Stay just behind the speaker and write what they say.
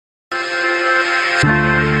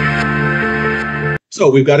So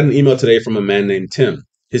we've got an email today from a man named Tim.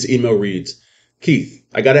 His email reads, Keith,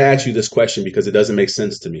 I got to ask you this question because it doesn't make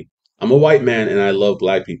sense to me. I'm a white man and I love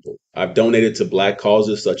black people. I've donated to black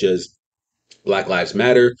causes such as Black Lives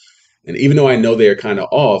Matter. And even though I know they are kind of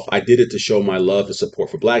off, I did it to show my love and support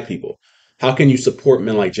for black people. How can you support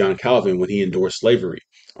men like John Calvin when he endorsed slavery?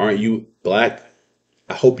 Aren't you black?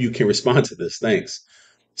 I hope you can respond to this. Thanks.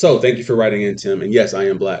 So thank you for writing in, Tim. And yes, I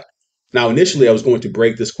am black. Now, initially, I was going to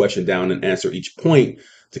break this question down and answer each point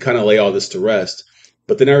to kind of lay all this to rest.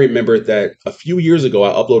 But then I remembered that a few years ago, I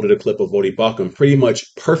uploaded a clip of Voddie Baucham pretty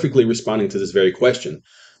much perfectly responding to this very question.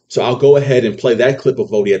 So I'll go ahead and play that clip of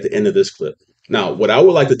Voddie at the end of this clip. Now, what I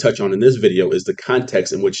would like to touch on in this video is the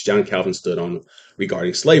context in which John Calvin stood on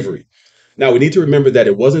regarding slavery. Now, we need to remember that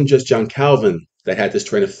it wasn't just John Calvin that had this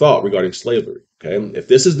train of thought regarding slavery. Okay, if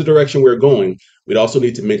this is the direction we're going, we'd also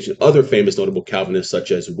need to mention other famous notable Calvinists such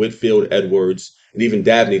as Whitefield, Edwards, and even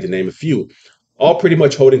Dabney, to name a few, all pretty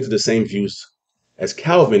much holding to the same views as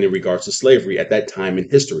Calvin in regards to slavery at that time in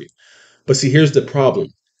history. But see, here's the problem.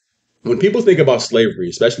 When people think about slavery,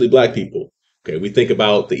 especially black people, okay, we think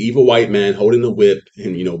about the evil white man holding the whip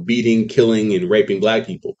and, beating, killing, and raping black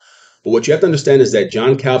people. But what you have to understand is that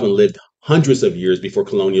John Calvin lived hundreds of years before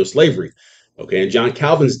colonial slavery. Okay, in John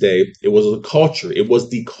Calvin's day, it was a culture. It was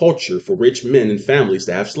the culture for rich men and families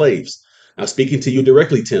to have slaves. Now, speaking to you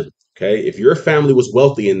directly, Tim, okay, if your family was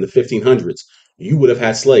wealthy in the 1500s, you would have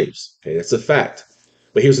had slaves. Okay, that's a fact.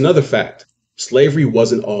 But here's another fact. Slavery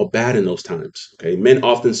wasn't all bad in those times. Okay, men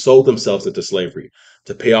often sold themselves into slavery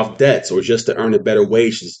to pay off debts or just to earn a better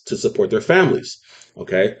wage to support their families.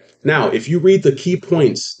 Okay, now if you read the key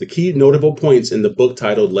points, the key notable points in the book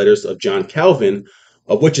titled Letters of John Calvin,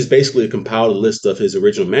 of which is basically a compiled list of his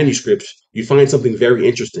original manuscripts, you find something very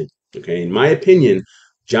interesting. Okay, in my opinion,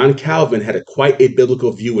 John Calvin had quite a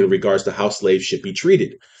biblical view in regards to how slaves should be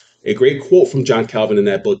treated. A great quote from John Calvin in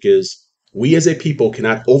that book is, "We as a people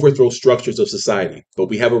cannot overthrow structures of society, but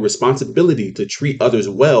we have a responsibility to treat others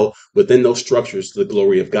well within those structures to the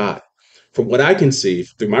glory of God." From what I can see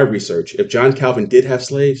through my research, if John Calvin did have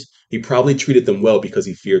slaves, he probably treated them well because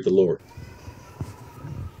he feared the Lord.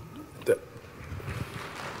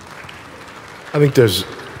 I think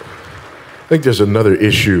there's another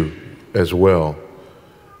issue as well.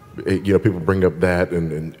 People bring up that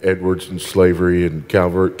and Edwards and slavery and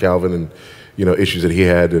Calvin and issues that he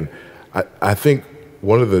had, and I think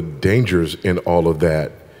one of the dangers in all of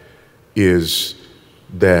that is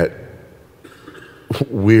that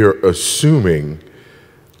we're assuming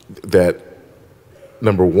that,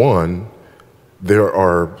 number one, there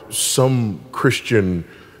are some Christian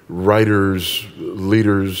writers,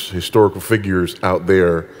 leaders, historical figures out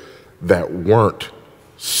there that weren't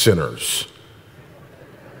sinners,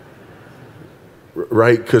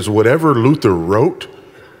 right? Because whatever Luther wrote,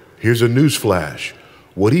 here's a newsflash,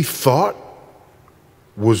 what he thought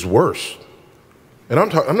was worse. And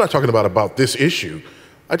I'm not talking about this issue.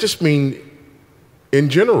 I just mean in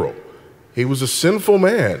general. He was a sinful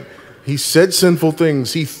man. He said sinful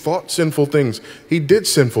things. He thought sinful things. He did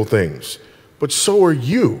sinful things. But so are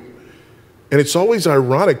you. And it's always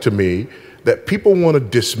ironic to me that people want to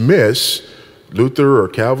dismiss Luther or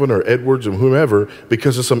Calvin or Edwards or whomever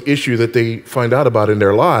because of some issue that they find out about in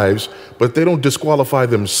their lives, but they don't disqualify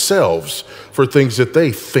themselves for things that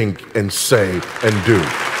they think and say and do.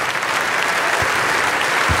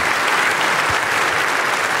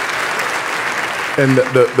 And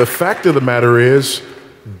the fact of the matter is,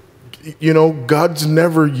 God's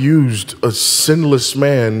never used a sinless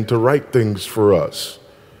man to write things for us.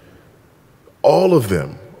 All of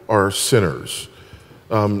them are sinners.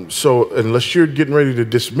 So unless you're getting ready to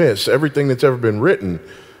dismiss everything that's ever been written,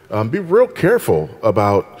 be real careful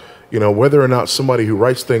about, whether or not somebody who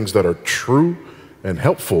writes things that are true and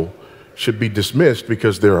helpful should be dismissed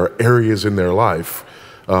because there are areas in their life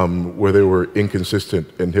where they were inconsistent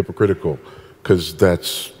and hypocritical, because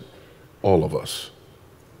that's all of us.